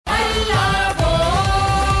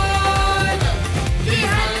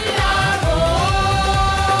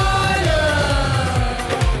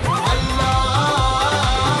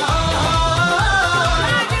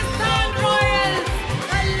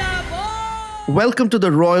Welcome to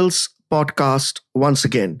the Royals podcast once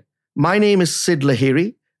again. My name is Sid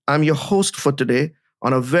Lahiri. I'm your host for today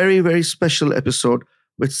on a very, very special episode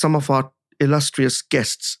with some of our illustrious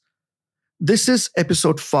guests. This is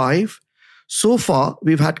episode 5. So far,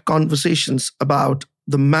 we've had conversations about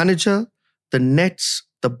the manager, the nets,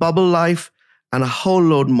 the bubble life, and a whole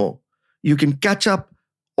load more. You can catch up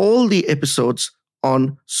all the episodes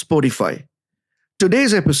on Spotify.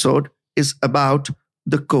 Today's episode is about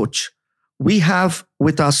the coach. We have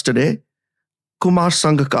with us today Kumar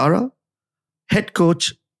Sangakkara, head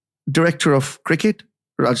coach, director of cricket,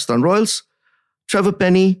 Rajasthan Royals, Trevor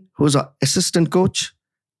Penney, who's our assistant coach,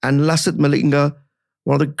 and Malinga,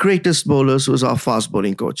 one of the greatest bowlers, who's our fast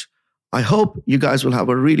bowling coach. I hope you guys will have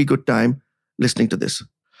a really good time listening to this.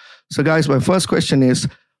 So guys, my first question is,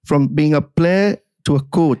 from being a player to a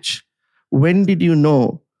coach, when did you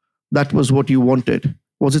know that was what you wanted?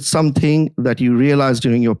 Was it something that you realized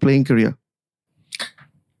during your playing career?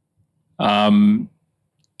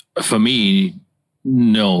 For me,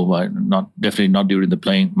 no, definitely not during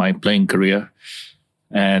my playing career.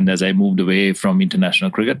 And as I moved away from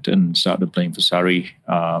international cricket and started playing for Surrey,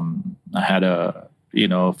 I had a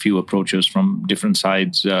few approaches from different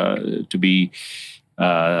sides to be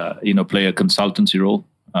play a consultancy role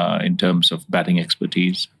in terms of batting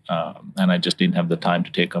expertise, and I just didn't have the time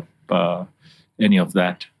to take up any of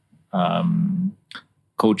that.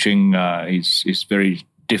 Coaching is very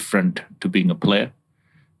different to being a player,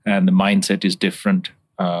 and the mindset is different.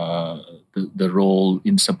 The role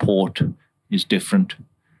in support is different,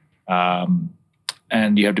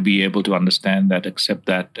 and you have to be able to understand that, accept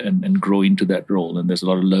that, and grow into that role. And there's a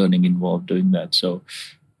lot of learning involved doing that. So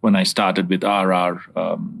when I started with RR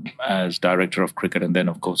as director of cricket and then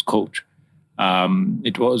of course coach,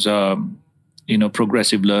 it was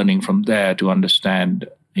progressive learning from there to understand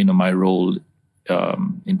my role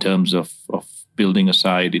in terms of building a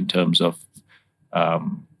side, in terms of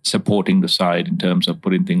supporting the side, in terms of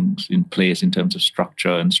putting things in place, in terms of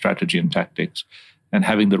structure and strategy and tactics, and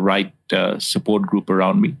having the right support group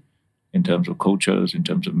around me in terms of coaches, in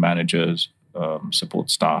terms of managers, support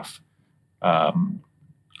staff,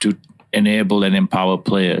 to enable and empower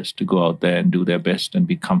players to go out there and do their best and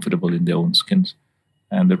be comfortable in their own skins.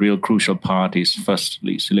 And the real crucial part is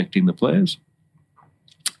firstly selecting the players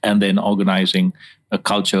and then organizing a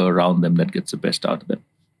culture around them that gets the best out of them.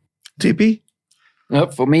 TP?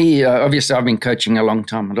 For me, obviously, I've been coaching a long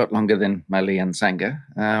time, a lot longer than Mali and Sanga.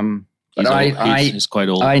 He's quite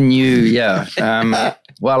old. I knew,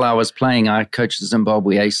 while I was playing, I coached the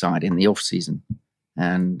Zimbabwe A side in the off-season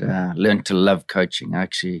and learned to love coaching. I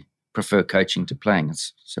actually prefer coaching to playing.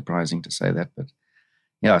 It's surprising to say that. But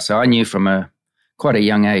yeah, so I knew from quite a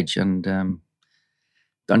young age and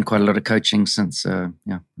done quite a lot of coaching since.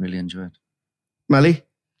 Really enjoyed. Mali?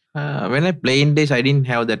 When I play in days, I didn't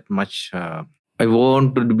have that much. I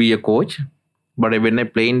wanted to be a coach, but when I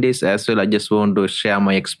play in days as well, I just want to share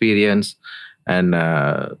my experience. And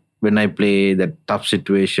when I play that tough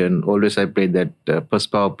situation, always I play that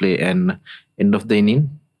first power play and end of the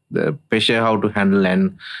inning, the pressure, how to handle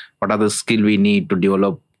and what are the skill we need to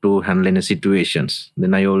develop to handle any situations.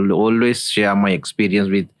 Then I always share my experience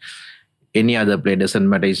with any other player, doesn't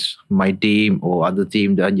matter it's my team or other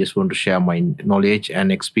team. I just want to share my knowledge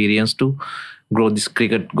and experience to grow this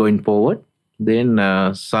cricket going forward. Then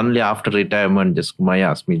suddenly after retirement, just Maya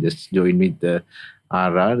asked me just join with the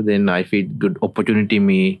RR. Then I feel good opportunity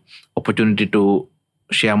to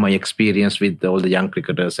share my experience with all the young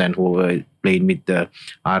cricketers and who are playing with the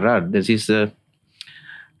RR. This is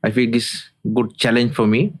I feel this good challenge for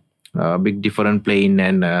me. Big different playing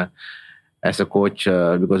and as a coach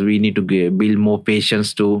because we need to build more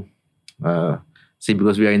patience to see,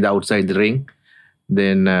 because we are in the outside the ring.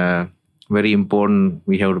 Then very important,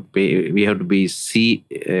 we have to be see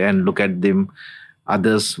and look at them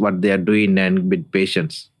others what they are doing and with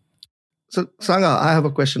patience. So Sanga, I have a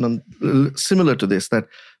question on similar to this, that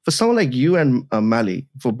for someone like you and Mali,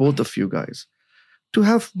 for both of you guys, to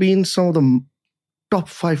have been some of the top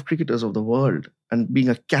 5 cricketers of the world and being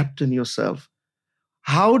a captain yourself,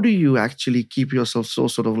 how do you actually keep yourself so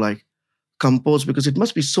sort of like composed? Because it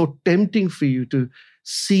must be so tempting for you to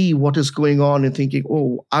see what is going on and thinking,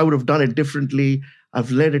 oh, I would have done it differently. I've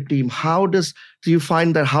led a team. Do you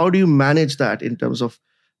find that? How do you manage that in terms of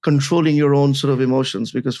controlling your own sort of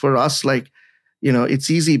emotions? Because for us, like, it's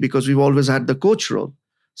easy because we've always had the coach role.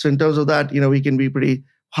 So in terms of that, we can be pretty.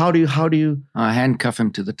 How do you? I handcuff him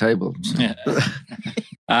to the table. So. Yeah.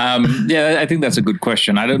 I think that's a good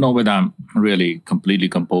question. I don't know whether I'm really completely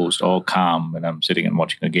composed or calm when I'm sitting and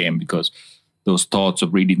watching a game, because those thoughts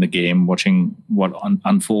of reading the game, watching what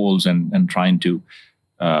unfolds and trying to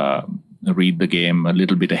read the game a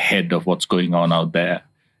little bit ahead of what's going on out there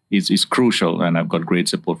is crucial. And I've got great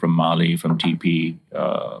support from Mali, from TP,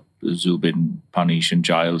 Zubin, Panish, and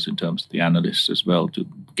Giles in terms of the analysts as well to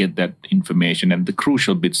get that information and the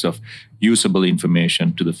crucial bits of usable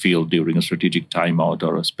information to the field during a strategic timeout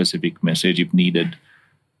or a specific message if needed.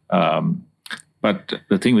 But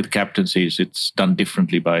the thing with captaincy is it's done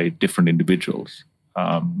differently by different individuals.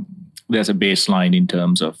 There's a baseline in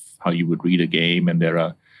terms of how you would read a game, and there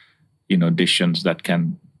are, additions that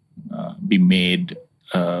can be made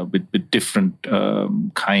with different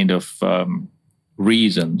kind of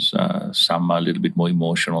reasons. Some are a little bit more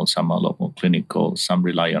emotional, some are a lot more clinical, some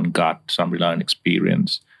rely on gut, some rely on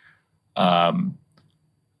experience. But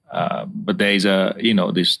there is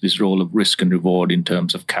this role of risk and reward in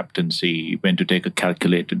terms of captaincy, when to take a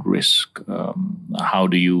calculated risk. How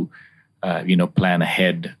do you, plan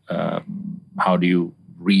ahead? How do you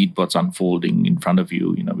read what's unfolding in front of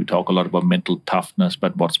you? We talk a lot about mental toughness,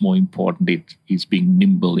 but what's more important is being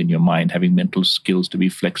nimble in your mind, having mental skills to be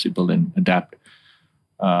flexible and adapt.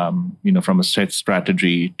 From a set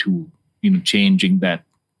strategy to, changing that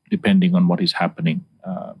depending on what is happening,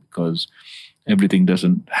 because everything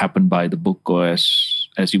doesn't happen by the book or as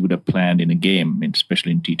you would have planned in a game,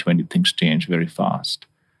 especially in T20, things change very fast.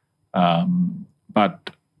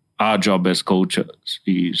 But our job as coaches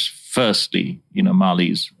is firstly,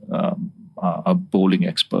 Mali's a bowling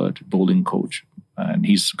expert, bowling coach, and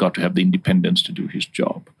he's got to have the independence to do his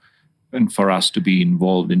job. And for us to be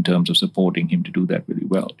involved in terms of supporting him to do that really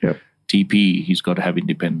well. Yep. TP, he's got to have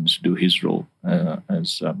independence to do his role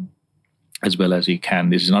as well as he can.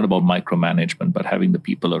 This is not about micromanagement, but having the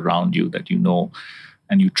people around you that you know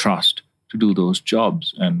and you trust to do those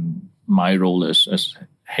jobs. And my role as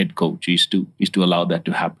head coach is to allow that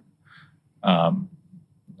to happen.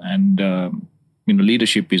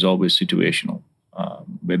 Leadership is always situational,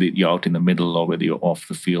 whether you're out in the middle or whether you're off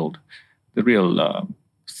the field. The real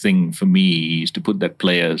thing for me is to put that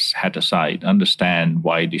player's hat aside, understand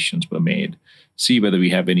why decisions were made, see whether we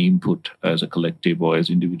have any input as a collective or as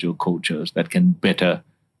individual coaches that can better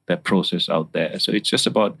that process out there. So it's just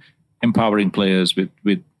about empowering players with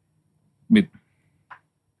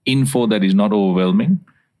info that is not overwhelming,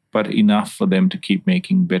 but enough for them to keep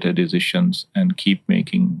making better decisions and keep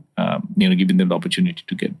making, giving them the opportunity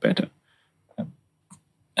to get better.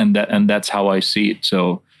 And that's how I see it.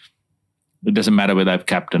 So it doesn't matter whether I've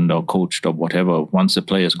captained or coached or whatever. Once the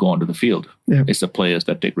players go onto the field, it's the players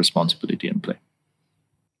that take responsibility and play.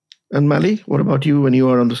 And Mali, what about you when you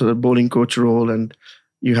are on the sort of bowling coach role and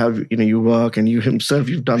you have, you work and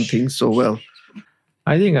you've done things so well?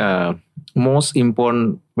 I think most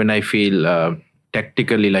important when I feel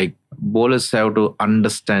tactically, like bowlers have to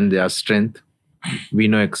understand their strength. We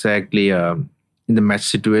know exactly in the match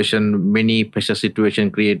situation, many pressure situation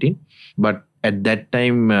creating, but at that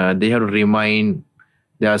time, they have to remind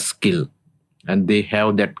their skill, and they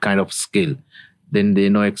have that kind of skill. Then they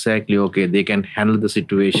know exactly, okay, they can handle the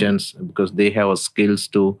situations because they have skills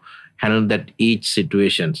to handle that each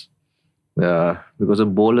situations. Because a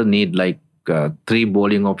bowler need like 3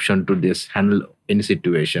 bowling option to this handle any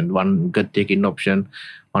situation. 1 gut taking option,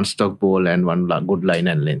 1 stock ball, and 1 good line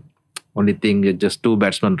and length. Only thing is just 2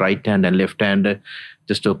 batsmen, right hand and left hand.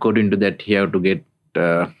 Just according to that, you have to get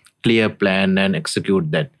clear plan and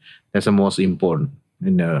execute that. That's the most important.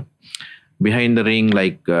 Behind the ring,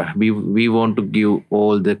 like we want to give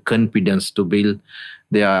all the confidence to build.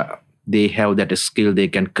 They have that skill. They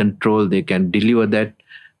can control. They can deliver that.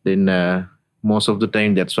 Then most of the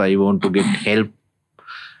time, that's why you want to get help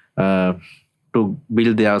to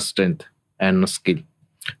build their strength and skill.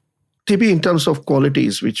 TP, in terms of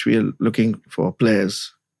qualities which we are looking for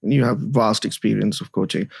players, and you have vast experience of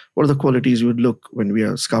coaching, what are the qualities you would look when we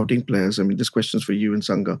are scouting players? I mean, this question's for you and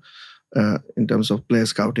Sanga in terms of player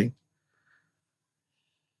scouting.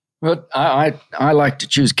 Well, I like to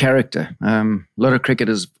choose character. A lot of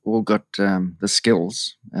cricketers all got the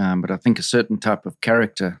skills, but I think a certain type of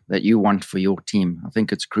character that you want for your team, I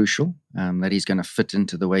think it's crucial that he's going to fit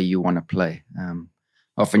into the way you want to play.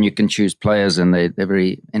 Often you can choose players and they're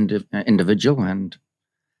very individual and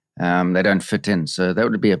they don't fit in. So that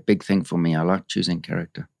would be a big thing for me. I like choosing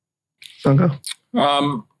character. Sanga?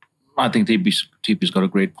 I think TP's got a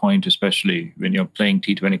great point, especially when you're playing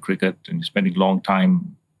T20 cricket and you're spending a long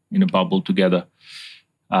time in a bubble together.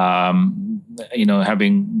 Having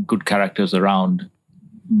good characters around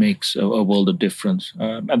makes a world of difference.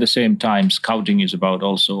 At the same time, scouting is about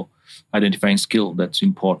also identifying skill that's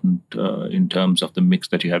important in terms of the mix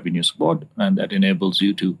that you have in your squad, and that enables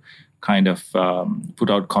you to kind of put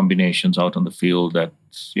out combinations out on the field that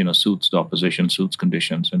suits the opposition, suits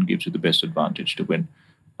conditions, and gives you the best advantage to win.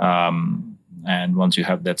 And once you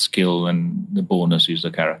have that skill, and the bonus is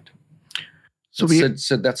the character. So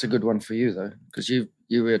that's a good one for you, though, because you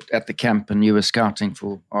were at the camp and you were scouting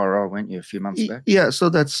for RR, weren't you, a few months back? Yeah, so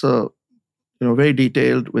that's very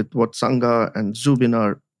detailed with what Sanga and Zubin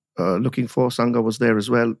are looking for. Sanga was there as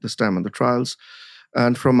well this time on the trials.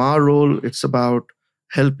 And from our role, it's about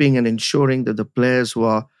helping and ensuring that the players who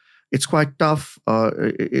are, it's quite tough.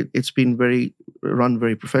 It's been run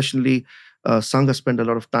very professionally. Sanga spent a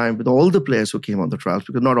lot of time with all the players who came on the trials,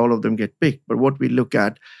 because not all of them get picked. But what we look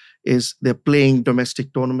at is they're playing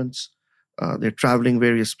domestic tournaments. They're traveling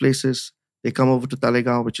various places. They come over to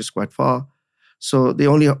Talegaon, which is quite far. So they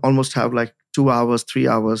only almost have like 2 hours, 3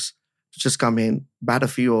 hours to just come in, bat a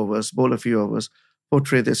few overs, bowl a few overs,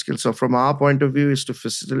 portray their skills. So from our point of view is to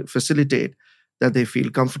facilitate that they feel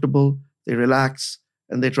comfortable, they relax,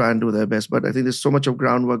 and they try and do their best. But I think there's so much of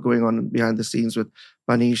groundwork going on behind the scenes with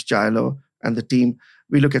Manish, Jailo, and the team.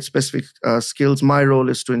 We look at specific skills. My role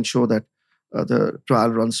is to ensure that the trial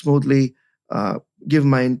runs smoothly, give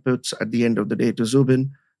my inputs at the end of the day to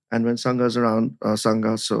Zubin, and when Sanga's around,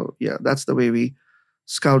 Sanga. So yeah, that's the way we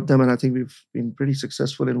scout them, and I think we've been pretty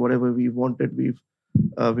successful in whatever we wanted.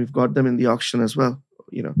 We've got them in the auction as well.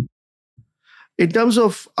 In terms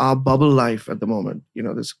of our bubble life at the moment,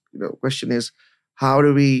 this question is, how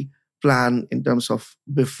do we plan in terms of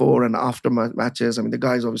before and after matches? I mean, the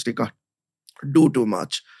guys obviously got do too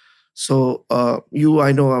much. So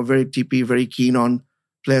I know, are very TP, very keen on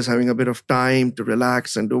players having a bit of time to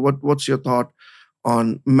relax and do. What's your thought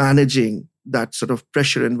on managing that sort of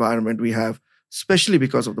pressure environment we have, especially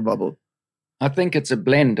because of the bubble? I think it's a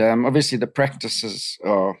blend. Obviously, the practices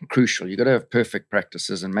are crucial. You've got to have perfect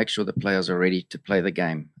practices and make sure the players are ready to play the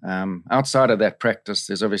game. Outside of that practice,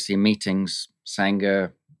 there's obviously meetings.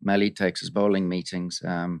 Sanga, Mali takes his bowling meetings.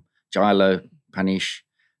 Jailo, Panish,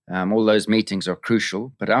 all those meetings are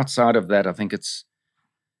crucial. But outside of that, I think it's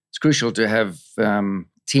crucial to have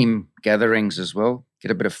team gatherings as well.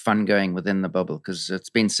 Get a bit of fun going within the bubble, because it's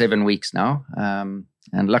been 7 weeks now.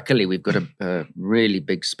 And luckily, we've got a really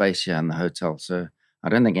big space here in the hotel. So I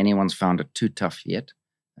don't think anyone's found it too tough yet.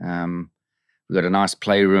 We've got a nice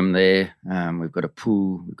playroom there. We've got a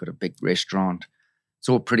pool. We've got a big restaurant. It's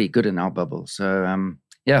all pretty good in our bubble. So,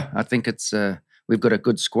 I think we've got a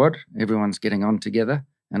good squad. Everyone's getting on together.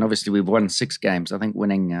 And obviously, we've won 6 games. I think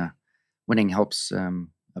winning helps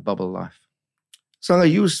a bubble life. Sanga,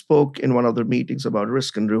 you spoke in one of the meetings about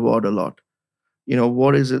risk and reward a lot.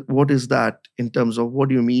 What is it? What is that in terms of, what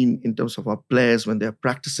do you mean in terms of our players when they're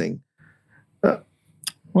practicing?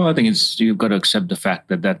 Well, I think you've got to accept the fact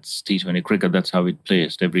that that's T20 cricket. That's how it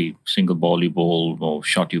plays. Every single ball you bowl or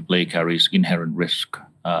shot you play carries inherent risk.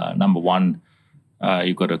 Number one,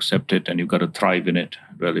 you've got to accept it and you've got to thrive in it,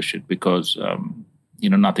 relish it, because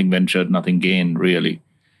nothing ventured, nothing gained, really.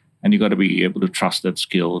 And you've got to be able to trust that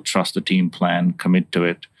skill, trust the team plan, commit to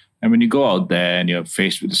it. And when you go out there and you're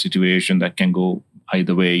faced with a situation that can go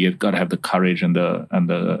either way, you've got to have the courage and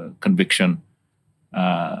the conviction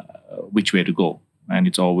which way to go. And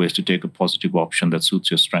it's always to take a positive option that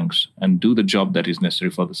suits your strengths and do the job that is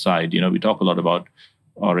necessary for the side. We talk a lot about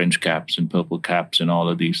orange caps and purple caps and all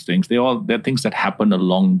of these things. They're things that happen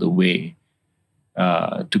along the way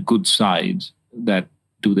to good sides that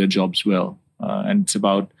do their jobs well. And it's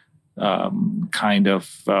about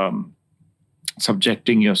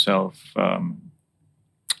subjecting yourself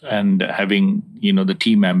and having, the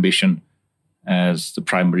team ambition as the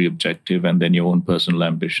primary objective, and then your own personal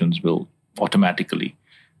ambitions will automatically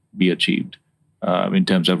be achieved. In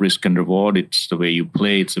terms of risk and reward, it's the way you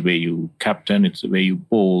play, it's the way you captain, it's the way you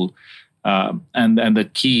bowl. And the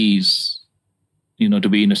key is, to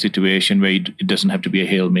be in a situation where it doesn't have to be a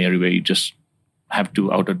Hail Mary, where you just have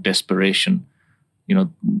to, out of desperation,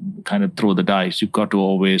 kind of throw the dice. You've got to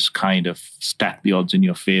always kind of stack the odds in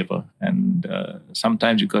your favor. And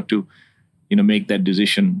sometimes you've got to, make that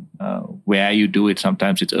decision where you do it.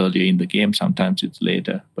 Sometimes it's earlier in the game, sometimes it's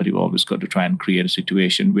later. But you've always got to try and create a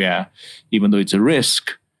situation where, even though it's a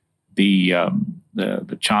risk, the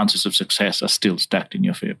chances of success are still stacked in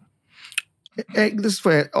your favor. This is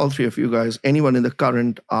for all three of you guys. Anyone in the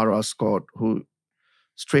current RR squad who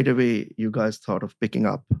straight away you guys thought of picking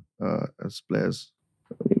up as players?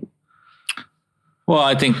 Well,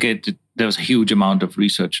 I think there was a huge amount of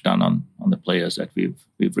research done on the players that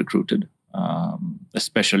we've recruited,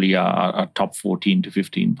 especially our top 14 to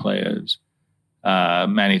 15 players.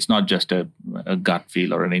 And it's not just a gut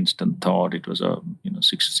feel or an instant thought. It was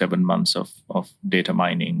 6 to 7 months of data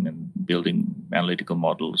mining and building analytical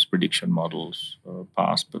models, prediction models,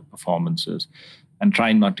 past performances, and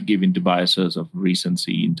trying not to give into biases of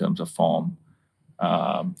recency in terms of form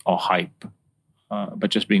or hype. but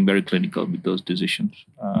just being very clinical with those decisions.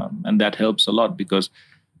 And that helps a lot because,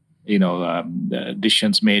 the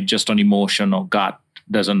decisions made just on emotion or gut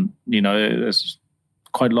doesn't, there's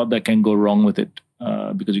quite a lot that can go wrong with it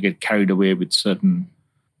because you get carried away with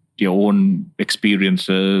your own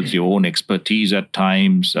experiences, your own expertise at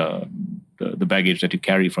times, the baggage that you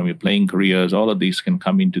carry from your playing careers. All of these can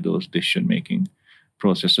come into those decision-making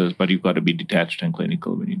processes, but you've got to be detached and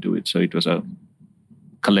clinical when you do it. So it was a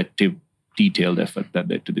collective, detailed effort that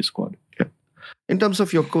led to this squad. Yeah. In terms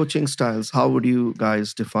of your coaching styles, how would you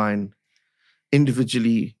guys define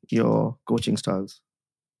individually your coaching styles?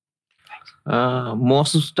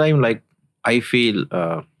 Most of the time, like I feel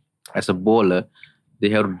as a bowler, they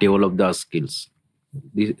have to develop their skills.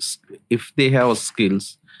 If they have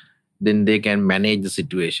skills, then they can manage the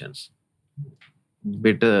situations.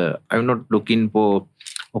 But I'm not looking for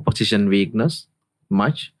opposition weakness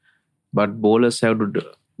much, but bowlers have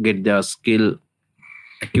to get their skill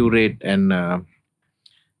accurate and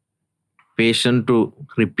patient to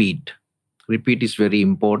repeat. Repeat is very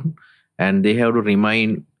important, and they have to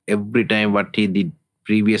remind every time what he did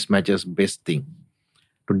previous matches best thing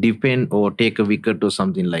to defend or take a wicket or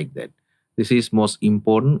something like that. This is most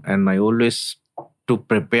important, and I always to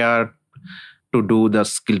prepare to do the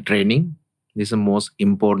skill training. This is the most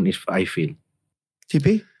important, if I feel.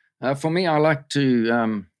 TP? For me, I like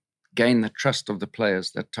to gain the trust of the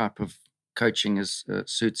players. That type of coaching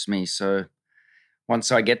suits me. So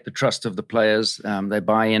once I get the trust of the players, they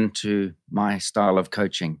buy into my style of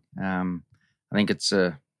coaching. I think it's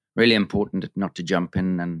really important not to jump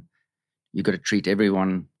in, and you've got to treat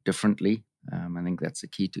everyone differently. I think that's the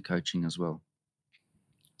key to coaching as well.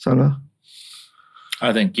 Sanga?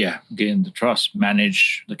 I think, gain the trust,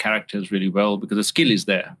 manage the characters really well because the skill is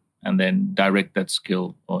there, and then direct that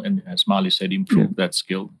skill, or as Mali said, improve that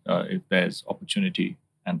skill if there's opportunity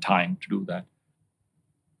and time to do that.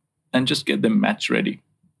 And just get them match ready.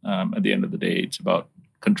 At the end of the day, it's about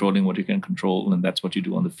controlling what you can control, and that's what you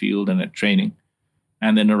do on the field and at training.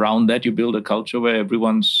 And then around that, you build a culture where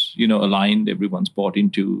everyone's, aligned, everyone's bought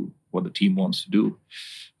into what the team wants to do.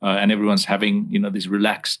 And everyone's having, this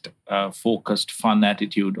relaxed, focused, fun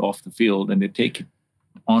attitude off the field, and they take it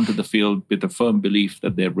onto the field with a firm belief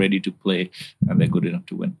that they're ready to play and they're good enough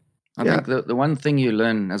to win. I think the one thing you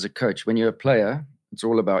learn as a coach, when you're a player, it's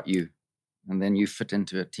all about you, and then you fit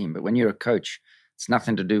into a team. But when you're a coach, it's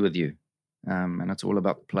nothing to do with you, and it's all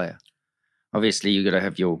about the player. Obviously, you got to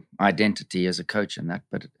have your identity as a coach in that,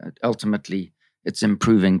 but ultimately, it's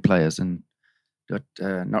improving players and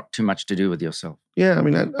not too much to do with yourself. Yeah,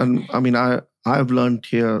 I've learned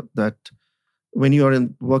here that when you are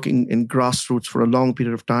working in grassroots for a long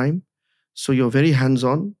period of time, so you're very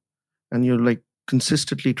hands-on, and you're like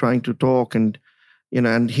consistently trying to talk, and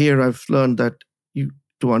and here I've learned that you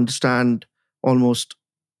to understand almost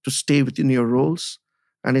to stay within your roles,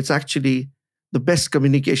 and it's actually the best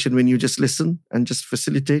communication when you just listen and just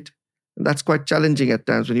facilitate, and that's quite challenging at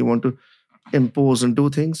times when you want to impose and do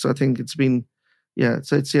things. So I think it's been.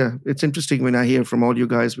 It's interesting when I hear from all you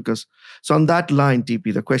guys because, so on that line,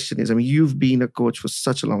 TP, the question is, you've been a coach for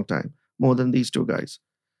such a long time, more than these two guys.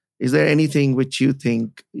 Is there anything which you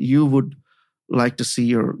think you would like to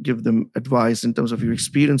see or give them advice in terms of your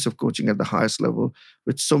experience of coaching at the highest level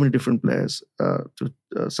with so many different players, to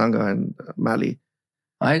Sanga and Mali,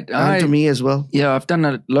 and to me as well? Yeah, I've done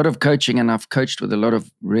a lot of coaching, and I've coached with a lot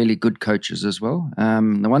of really good coaches as well.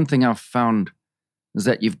 The one thing I've found is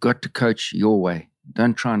that you've got to coach your way.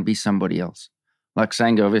 Don't try and be somebody else. Like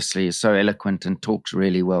Sanga obviously is so eloquent and talks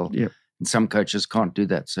really well. Yeah. And some coaches can't do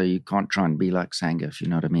that. So you can't try and be like Sanga, if you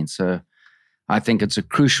know what I mean. So I think it's a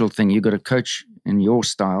crucial thing. You've got to coach in your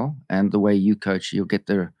style, and the way you coach, you'll get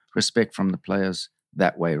the respect from the players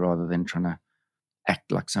that way rather than trying to act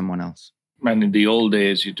like someone else. And in the old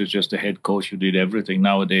days, it was just a head coach who did everything.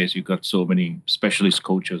 Nowadays, you've got so many specialist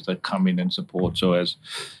coaches that come in and support. So as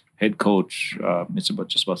head coach, it's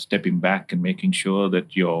just about stepping back and making sure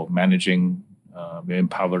that you're managing, you're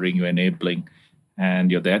empowering, you're enabling,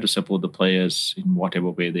 and you're there to support the players in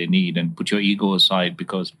whatever way they need, and put your ego aside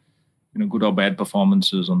because, good or bad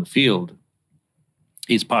performances on the field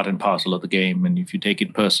is part and parcel of the game. And if you take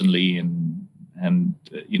it personally and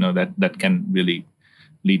that can really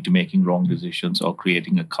lead to making wrong decisions or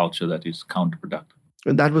creating a culture that is counterproductive.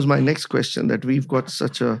 And that was my next question, that we've got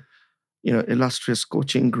such a illustrious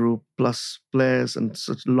coaching group plus players and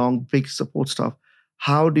such long, big support staff.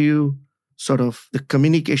 How do you the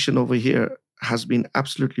communication over here has been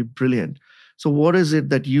absolutely brilliant. So what is it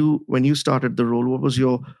that when you started the role, what was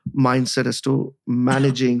your mindset as to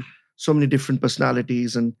managing so many different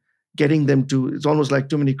personalities and getting them to, it's almost like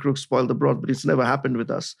too many crooks spoil the broth, but it's never happened with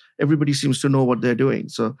us. Everybody seems to know what they're doing.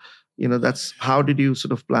 So, that's, how did you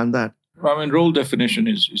sort of plan that? Well, I mean, role definition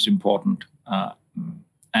is important.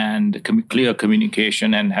 And clear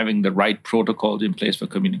communication and having the right protocols in place for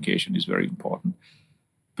communication is very important.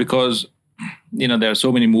 Because, there are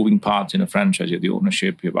so many moving parts in a franchise. You have the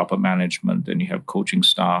ownership, you have upper management, then you have coaching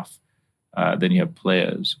staff, then you have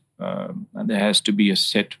players. And there has to be a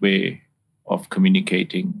set way of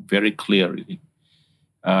communicating very clearly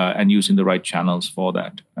and using the right channels for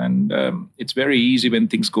that. And it's very easy when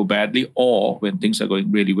things go badly or when things are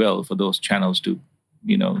going really well for those channels to,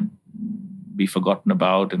 be forgotten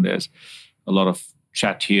about. And there's a lot of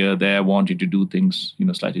chat here, there, wanting to do things,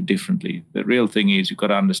 slightly differently. The real thing is you've got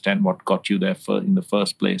to understand what got you there in the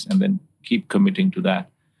first place and then keep committing to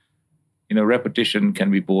that. Repetition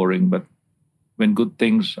can be boring, but when good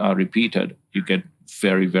things are repeated, you get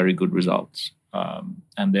very, very good results.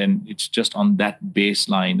 And then it's just on that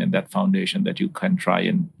baseline and that foundation that you can try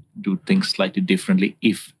and do things slightly differently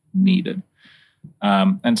if needed.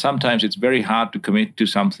 And sometimes it's very hard to commit to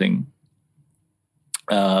something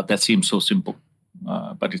that seems so simple,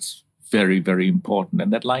 but it's very, very important.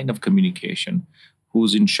 And that line of communication,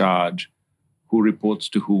 who's in charge, who reports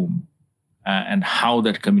to whom, and how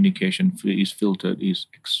that communication is filtered is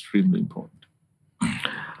extremely important.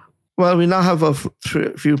 Well, we now have a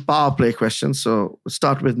few power play questions. So we'll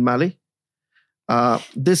start with Mali.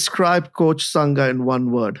 Describe Coach Sanga in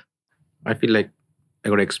one word. I feel like I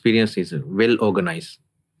got experience is well organized.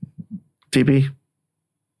 TP?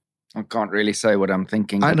 I can't really say what I'm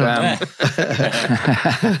thinking. I know.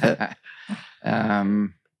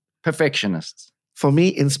 Perfectionists. For me,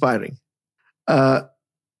 inspiring.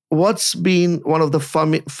 What's been one of the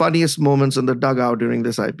funniest moments in the dugout during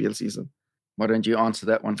this IPL season? Why don't you answer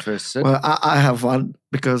that one first, Sid? Well, I have one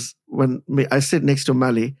because when I sit next to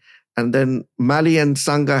Mali, and then Mali and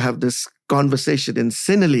Sanga have this conversation in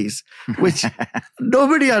Sinhalese, which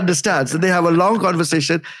nobody understands. And they have a long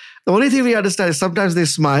conversation. The only thing we understand is sometimes they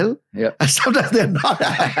smile, and sometimes they're not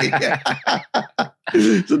happy.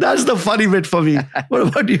 So that's the funny bit for me. What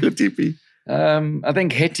about you, TP? I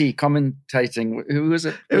think Hetty commentating. Who was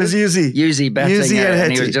it? It was Yuzi. Yuzi batting, and he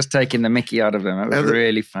Hetty. was just taking the mickey out of them. It was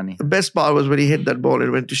really funny. The best part was when he hit that ball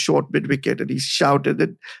and went to short mid wicket, and he shouted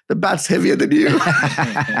that the bat's heavier than you.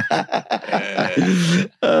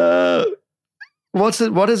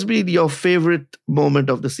 What has been your favorite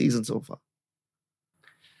moment of the season so far?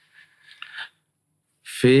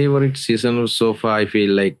 Favorite season so far, I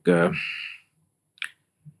feel like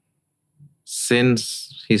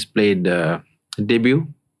since he's played debut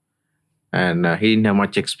and he didn't have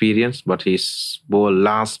much experience, but his ball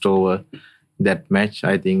last over that match,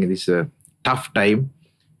 I think it is a tough time.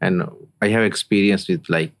 And I have experience with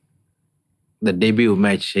like the debut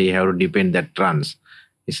match, he have to depend that runs.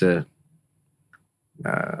 It's a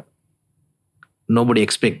nobody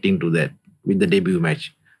expecting to that with the debut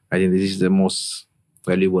match. I think this is the most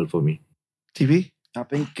valuable for me. TV? I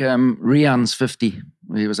think Rian's 50.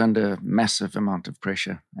 He was under massive amount of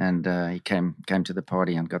pressure, and he came to the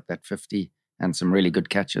party and got that 50 and some really good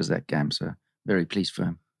catches that game. So very pleased for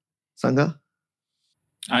him. Sanga?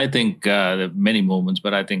 I think there are many moments,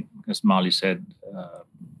 but I think, as Mali said,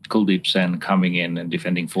 Kuldeep Sen coming in and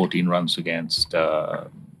defending 14 runs against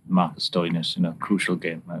Marcus Stoinis in a crucial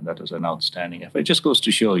game. That was an outstanding effort. It just goes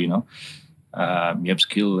to show, you have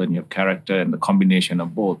skill and you have character, and the combination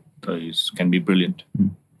of both can be brilliant.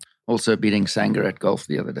 Also, beating Sanga at golf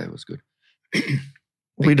the other day was good.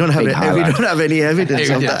 We don't have any evidence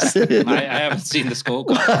of that. I haven't seen the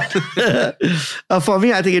scorecard. For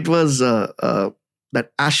me, I think it was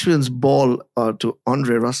that Ashwin's ball to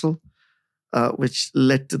Andre Russell, which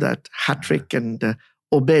led to that hat trick, and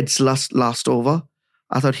Obed's last over.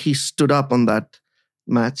 I thought he stood up on that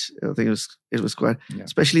match. I think it was quite,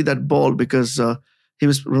 especially that ball, because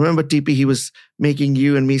remember TP, he was making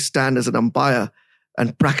you and me stand as an umpire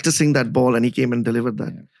and practicing that ball, and he came and delivered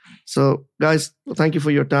that. Yeah. So guys, thank you for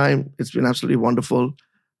your time. It's been absolutely wonderful.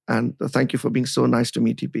 And thank you for being so nice to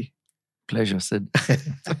me, TP. Pleasure, Sid.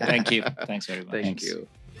 Thank you. Thanks very much. Thank you.